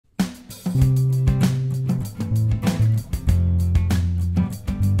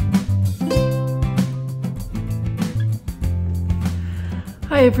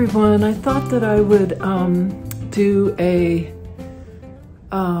Hi everyone, I thought that I would do a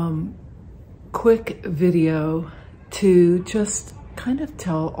quick video to just kind of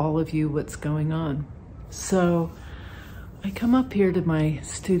tell all of you what's going on. So I come up here to my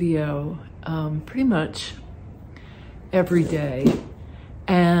studio pretty much every day,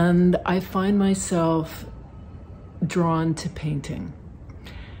 and I find myself drawn to painting.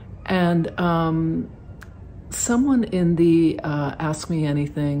 And someone in the Ask Me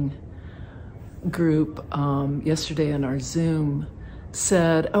Anything group yesterday in our Zoom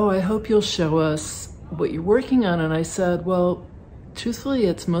said, "Oh, I hope you'll show us what you're working on." And I said, "Well, truthfully,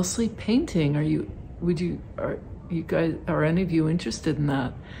 it's mostly painting. Are you guys, are any of you interested in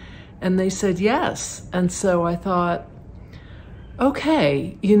that?" And they said yes. And so I thought,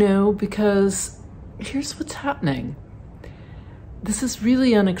 okay, because here's what's happening. This is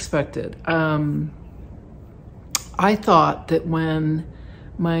really unexpected. I thought that when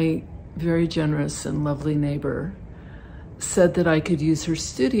my very generous and lovely neighbor said that I could use her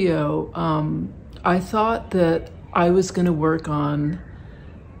studio, I thought that I was going to work on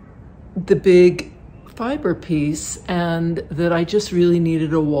the big fiber piece, and that I just really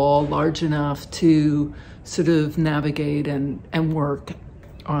needed a wall large enough to sort of navigate and work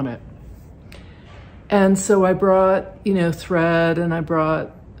on it. And so I brought, thread, and I brought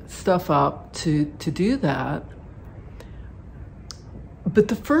stuff up to do that. But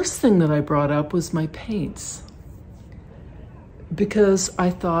the first thing that I brought up was my paints, because I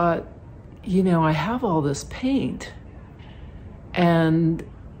thought, I have all this paint and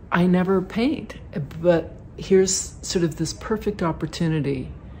I never paint, but here's sort of this perfect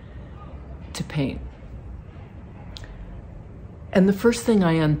opportunity to paint. And the first thing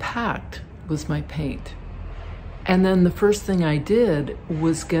I unpacked was my paint. And then the first thing I did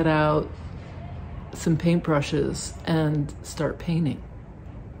was get out some paintbrushes and start painting.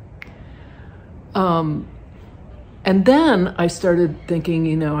 And then I started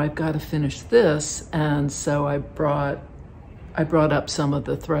thinking, I've got to finish this. And so I brought up some of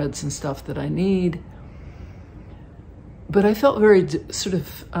the threads and stuff that I need. But I felt very sort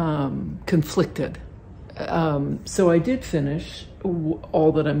of conflicted. So I did finish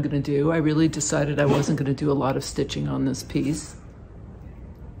all that I'm going to do. I really decided I wasn't going to do a lot of stitching on this piece.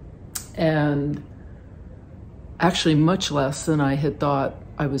 And actually much less than I had thought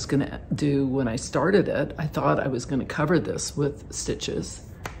I was going to do when I started it. I thought I was going to cover this with stitches.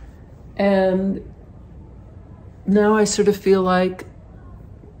 And now I sort of feel like,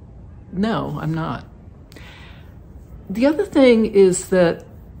 no, I'm not. The other thing is that,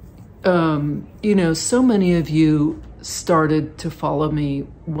 so many of you started to follow me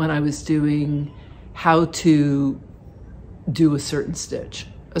when I was doing how to do a certain stitch,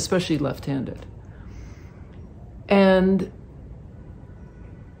 especially left-handed. And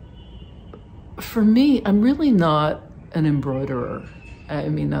for me, I'm really not an embroiderer. I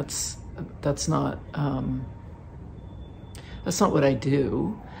mean, that's not what I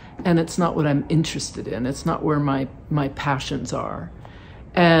do, and it's not what I'm interested in. It's not where my passions are.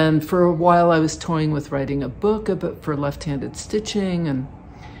 And for a while, I was toying with writing a book for left-handed stitching,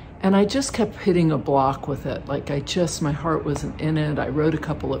 and I just kept hitting a block with it. Like my heart wasn't in it. I wrote a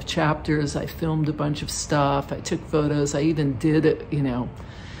couple of chapters. I filmed a bunch of stuff. I took photos. I even did it,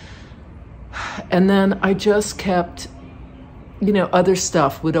 And then I just kept, other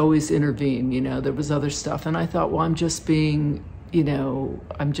stuff would always intervene, there was other stuff. And I thought, well, I'm just being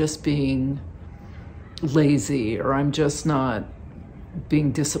lazy, or I'm just not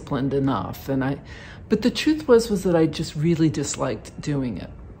being disciplined enough. But the truth was that I just really disliked doing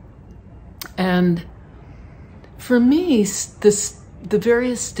it. And for me, the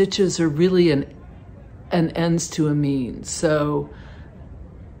various stitches are really an ends to a means. So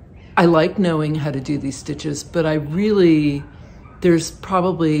I like knowing how to do these stitches, but there's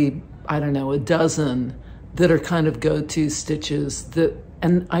probably, I don't know, a dozen that are kind of go-to stitches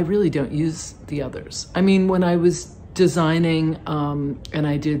and I really don't use the others. I mean, when I was designing, and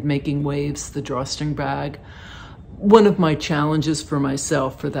I did Making Waves, the drawstring bag, one of my challenges for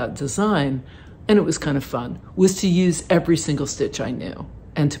myself for that design, and it was kind of fun, was to use every single stitch I knew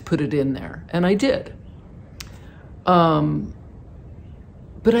and to put it in there. And I did.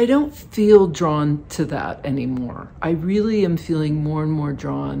 But I don't feel drawn to that anymore. I really am feeling more and more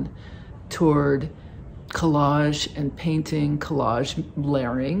drawn toward collage and painting, collage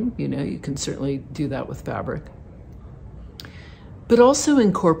layering. You can certainly do that with fabric. But also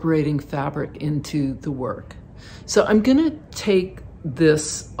incorporating fabric into the work. So I'm gonna take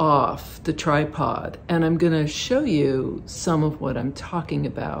this off the tripod and I'm gonna show you some of what I'm talking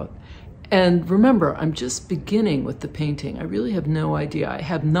about. And remember, I'm just beginning with the painting. I really have no idea. I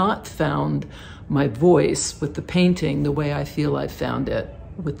have not found my voice with the painting the way I feel I found it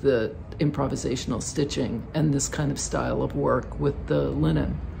with the improvisational stitching and this kind of style of work with the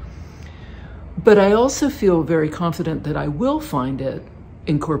linen. But I also feel very confident that I will find it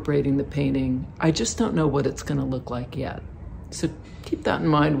incorporating the painting. I just don't know what it's going to look like yet. So keep that in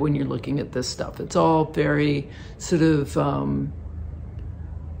mind when you're looking at this stuff. It's all very sort of,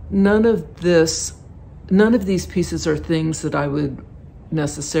 none of these pieces are things that I would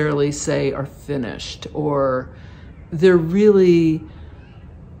necessarily say are finished, or they're really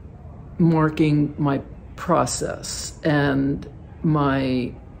marking my process and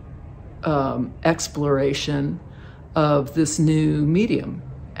my exploration of this new medium,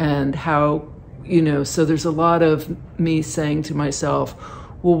 and how, you know, so there's a lot of me saying to myself,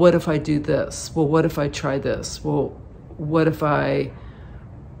 well, what if I do this? Well, what if I try this? Well, what if I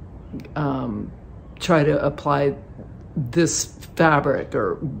try to apply this fabric?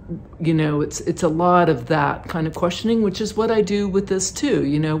 Or, you know, it's a lot of that kind of questioning, which is what I do with this too.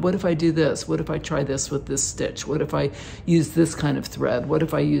 You know, what if I do this? What if I try this with this stitch? What if I use this kind of thread? What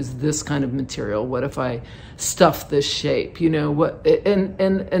if I use this kind of material? What if I stuff this shape? You know, what,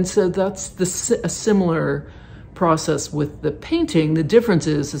 and so that's a similar process with the painting. The difference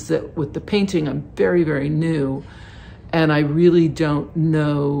is that with the painting, I'm very, very new, and I really don't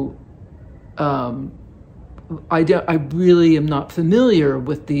know, I really am not familiar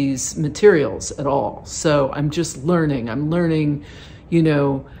with these materials at all. So I'm just learning. I'm learning, you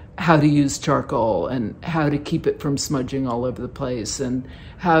know, how to use charcoal and how to keep it from smudging all over the place, and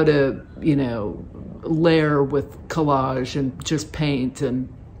how to, you know, layer with collage and just paint, and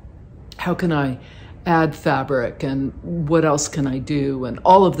how can I add fabric, and what else can I do, and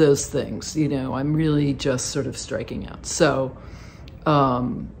all of those things. You know, I'm really just sort of striking out. So,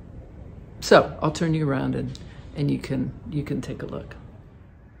 so I'll turn you around and you can take a look.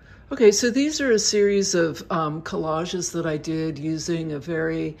 Okay, so these are a series of collages that I did using a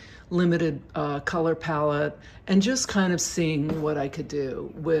very limited color palette, and just kind of seeing what I could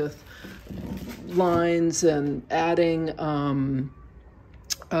do with lines and adding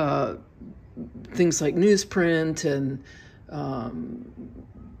things like newsprint and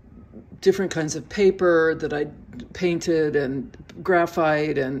different kinds of paper that I painted, and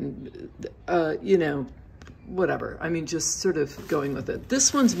graphite, and you know, whatever. I mean, just sort of going with it.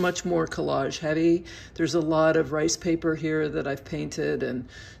 This one's much more collage heavy. There's a lot of rice paper here that I've painted and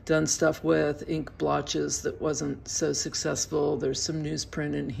done stuff with, ink blotches that wasn't so successful. There's some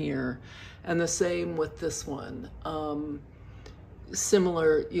newsprint in here. And the same with this one.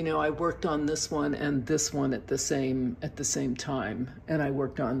 Similar, you know, I worked on this one and this one at the same time, and I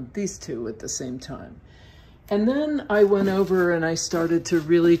worked on these two at the same time. And then I went over and I started to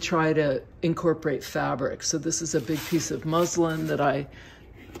really try to incorporate fabric. So this is a big piece of muslin that I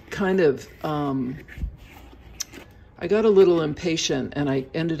kind of, I got a little impatient and I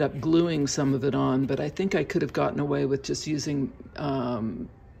ended up gluing some of it on, but I think I could have gotten away with just using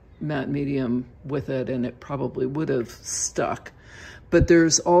matte medium with it, and it probably would have stuck. But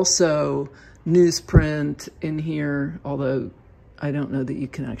there's also newsprint in here, although I don't know that you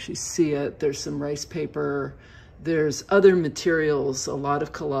can actually see it. There's some rice paper. There's other materials, a lot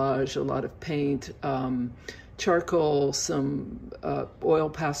of collage, a lot of paint, charcoal, some oil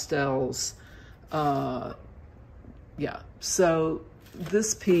pastels. Yeah, so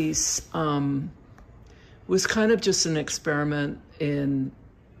this piece was kind of just an experiment in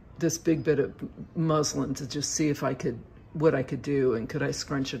this big bit of muslin to just see if I could, what I could do, and could I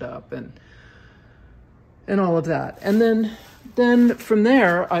scrunch it up, and all of that. And then from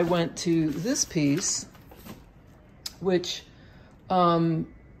there, I went to this piece, which, again,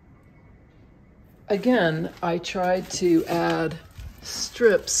 I tried to add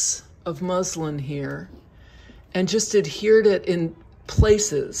strips of muslin here and just adhered it in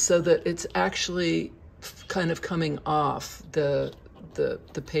places so that it's actually kind of coming off the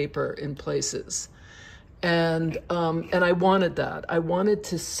paper in places. And I wanted that. I wanted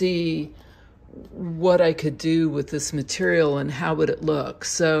to see what I could do with this material and how would it look.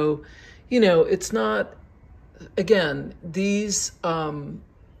 So, you know, it's not, again, these, I'm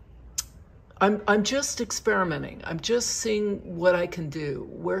just experimenting. I'm just seeing what I can do.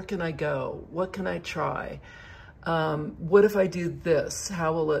 Where can I go? What can I try? What if I do this?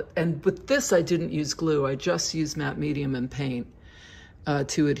 How will it, and with this, I didn't use glue. I just used matte medium and paint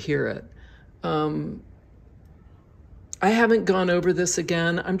to adhere it. I haven't gone over this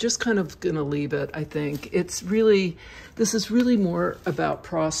again. I'm just kind of going to leave it, I think. It's really, this is really more about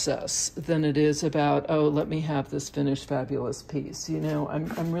process than it is about, oh, let me have this finished fabulous piece. You know,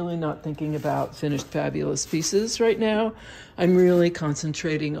 I'm really not thinking about finished fabulous pieces right now. I'm really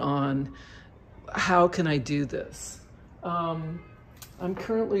concentrating on how can I do this. I'm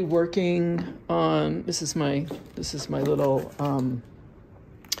currently working on, this is my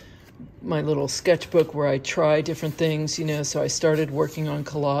little sketchbook where I try different things, you know. So I started working on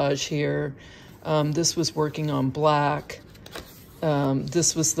collage here. This was working on black.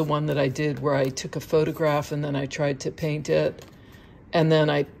 This was the one that I did where I took a photograph and then I tried to paint it. And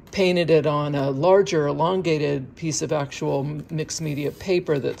then I painted it on a larger elongated piece of actual mixed media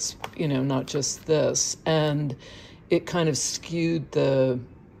paper that's, you know, not just this. And it kind of skewed the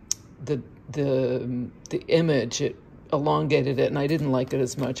image. It elongated it, and I didn't like it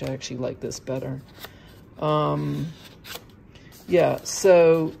as much. I actually like this better. Yeah,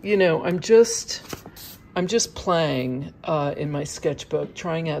 so, you know, I'm just playing in my sketchbook,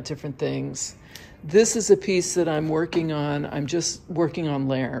 trying out different things. This is a piece that I'm working on. I'm just working on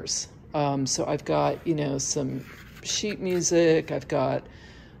layers. So I've got, you know, some sheet music. I've got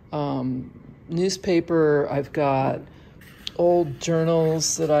newspaper. I've got old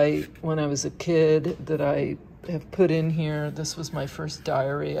journals that when I was a kid, that I have put in here. This was my first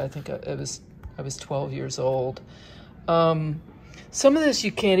diary. I think I was 12 years old. Some of this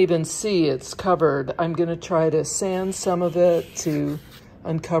you can't even see. It's covered. I'm going to try to sand some of it to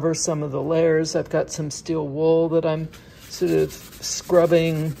uncover some of the layers. I've got some steel wool that I'm sort of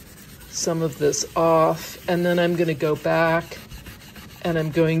scrubbing some of this off, and then I'm going to go back and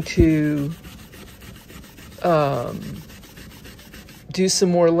I'm going to do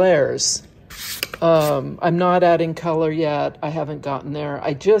some more layers. I'm not adding color yet. I haven't gotten there.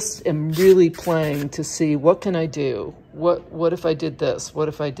 I just am really playing to see what can I do. What if I did this? What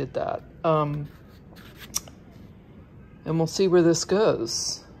if I did that? And we'll see where this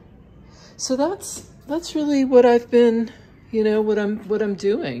goes. So that's really what I've been, you know, what I'm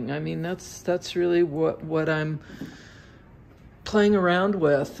doing. I mean, that's really what I'm playing around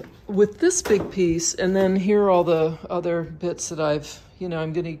with this big piece. And then here are all the other bits that I've, you know,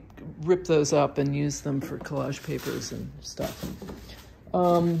 I'm going to rip those up and use them for collage papers and stuff.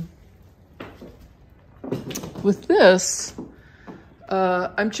 With this,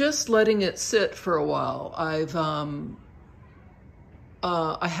 I'm just letting it sit for a while. I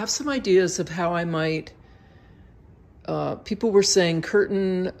have some ideas of how I might, people were saying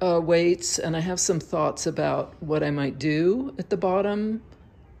curtain weights, and I have some thoughts about what I might do at the bottom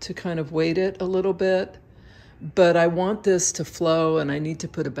to kind of weight it a little bit. But I want this to flow, and I need to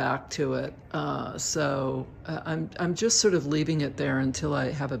put a back to it. So I'm just sort of leaving it there until I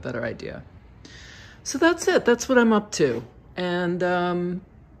have a better idea. So that's it. That's what I'm up to. And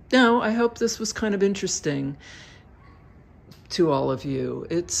no, I hope this was kind of interesting to all of you.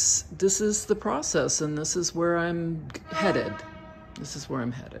 This is the process, and this is where I'm headed. This is where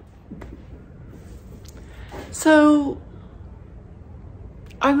I'm headed. So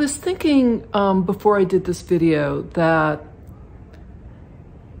I was thinking before I did this video that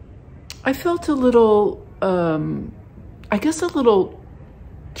I felt a little, I guess a little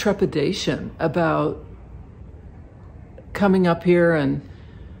trepidation about coming up here and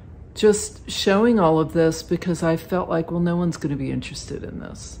just showing all of this, because I felt like, well, no one's going to be interested in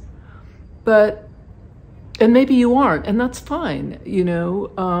this. And maybe you aren't, and that's fine, you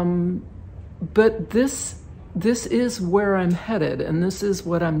know, but this is where I'm headed, and this is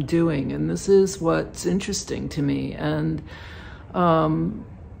what I'm doing, and this is what's interesting to me. And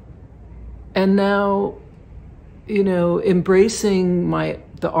now, you know, embracing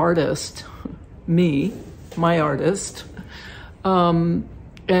the artist, my artist,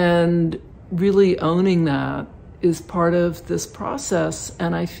 and really owning that is part of this process.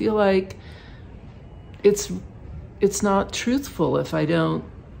 And I feel like it's not truthful if I don't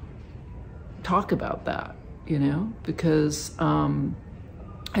talk about that, you know, because I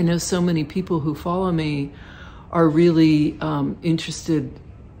know so many people who follow me are really interested.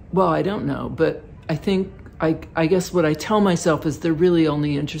 Well, I don't know, but I think, I guess what I tell myself is they're really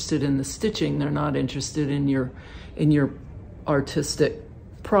only interested in the stitching. They're not interested in your artistic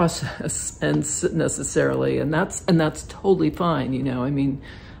process and necessarily, and that's totally fine, you know. I mean,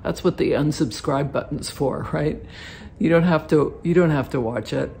 that's what the unsubscribe button's for, right? You don't have to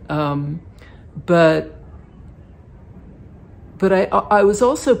watch it. But I was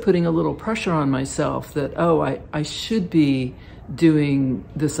also putting a little pressure on myself that, oh, I should be doing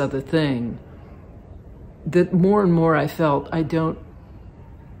this other thing. That more and more I felt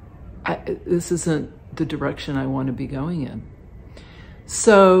this isn't the direction I want to be going in.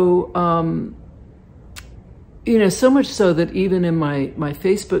 So, you know, so much so that even in my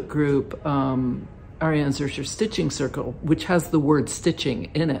Facebook group, Ariane Zurcher Stitching Circle, which has the word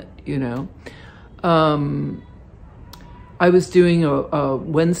stitching in it, you know, I was doing a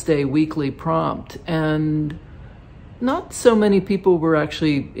Wednesday weekly prompt, and not so many people were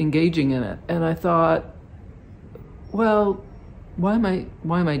actually engaging in it. And I thought, well, why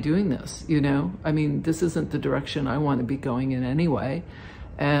am I doing this? You know, I mean, this isn't the direction I want to be going in anyway,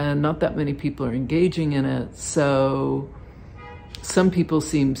 and not that many people are engaging in it. So some people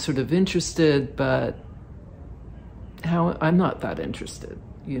seem sort of interested, but I'm not that interested,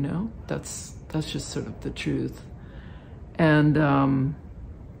 you know? That's just sort of the truth. And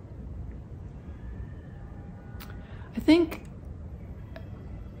I think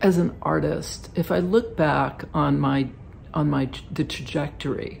as an artist, if I look back on the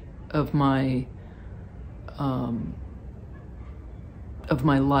trajectory of my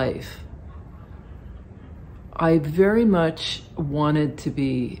life, I very much wanted to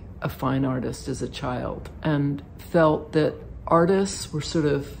be a fine artist as a child, and felt that artists were sort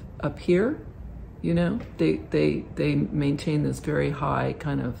of up here, you know, they maintain this very high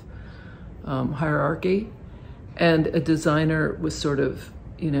kind of hierarchy, and a designer was sort of,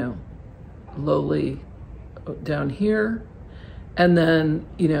 you know, lowly down here, and then,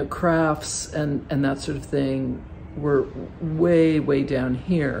 you know, crafts and that sort of thing were way down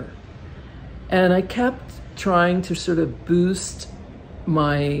here. And I kept trying to sort of boost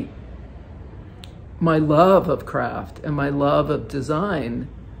my love of craft and my love of design,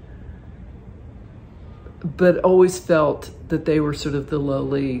 but always felt that they were sort of the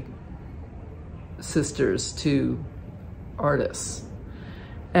lowly sisters to artists.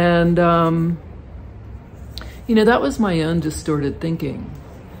 And, you know, that was my own distorted thinking.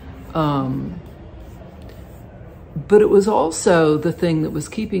 But it was also the thing that was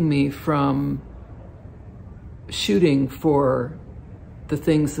keeping me from shooting for the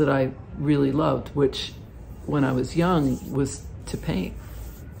things that I really loved, which when I was young was to paint.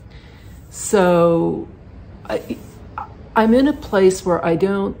 So I'm in a place where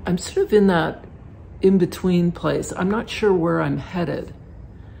I'm sort of in that in-between place. I'm not sure where I'm headed,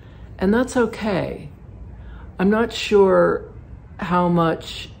 and that's okay. I'm not sure how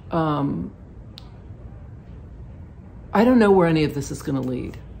much, I don't know where any of this is going to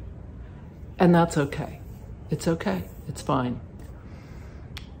lead, and that's okay. It's okay. It's fine.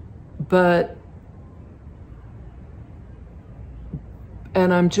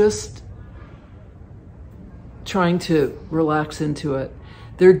 And I'm just trying to relax into it.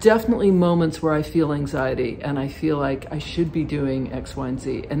 There are definitely moments where I feel anxiety and I feel like I should be doing X, Y, and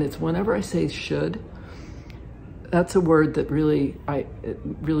Z. And it's whenever I say should, that's a word that it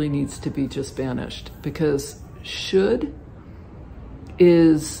really needs to be just banished, because should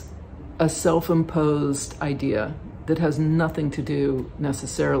is a self-imposed idea that has nothing to do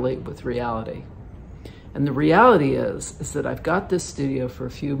necessarily with reality. And the reality is that I've got this studio for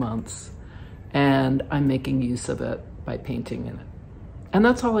a few months and I'm making use of it by painting in it. And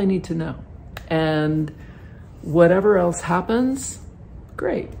that's all I need to know. And whatever else happens,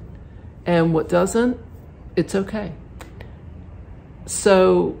 great. And what doesn't, it's okay.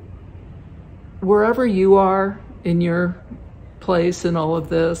 So wherever you are in your place in all of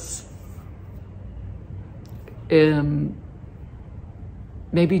this,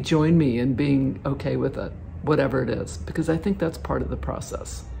 maybe join me in being okay with it, whatever it is, because I think that's part of the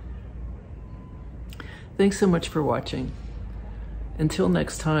process. Thanks so much for watching. Until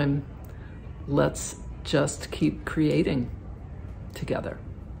next time, let's just keep creating together.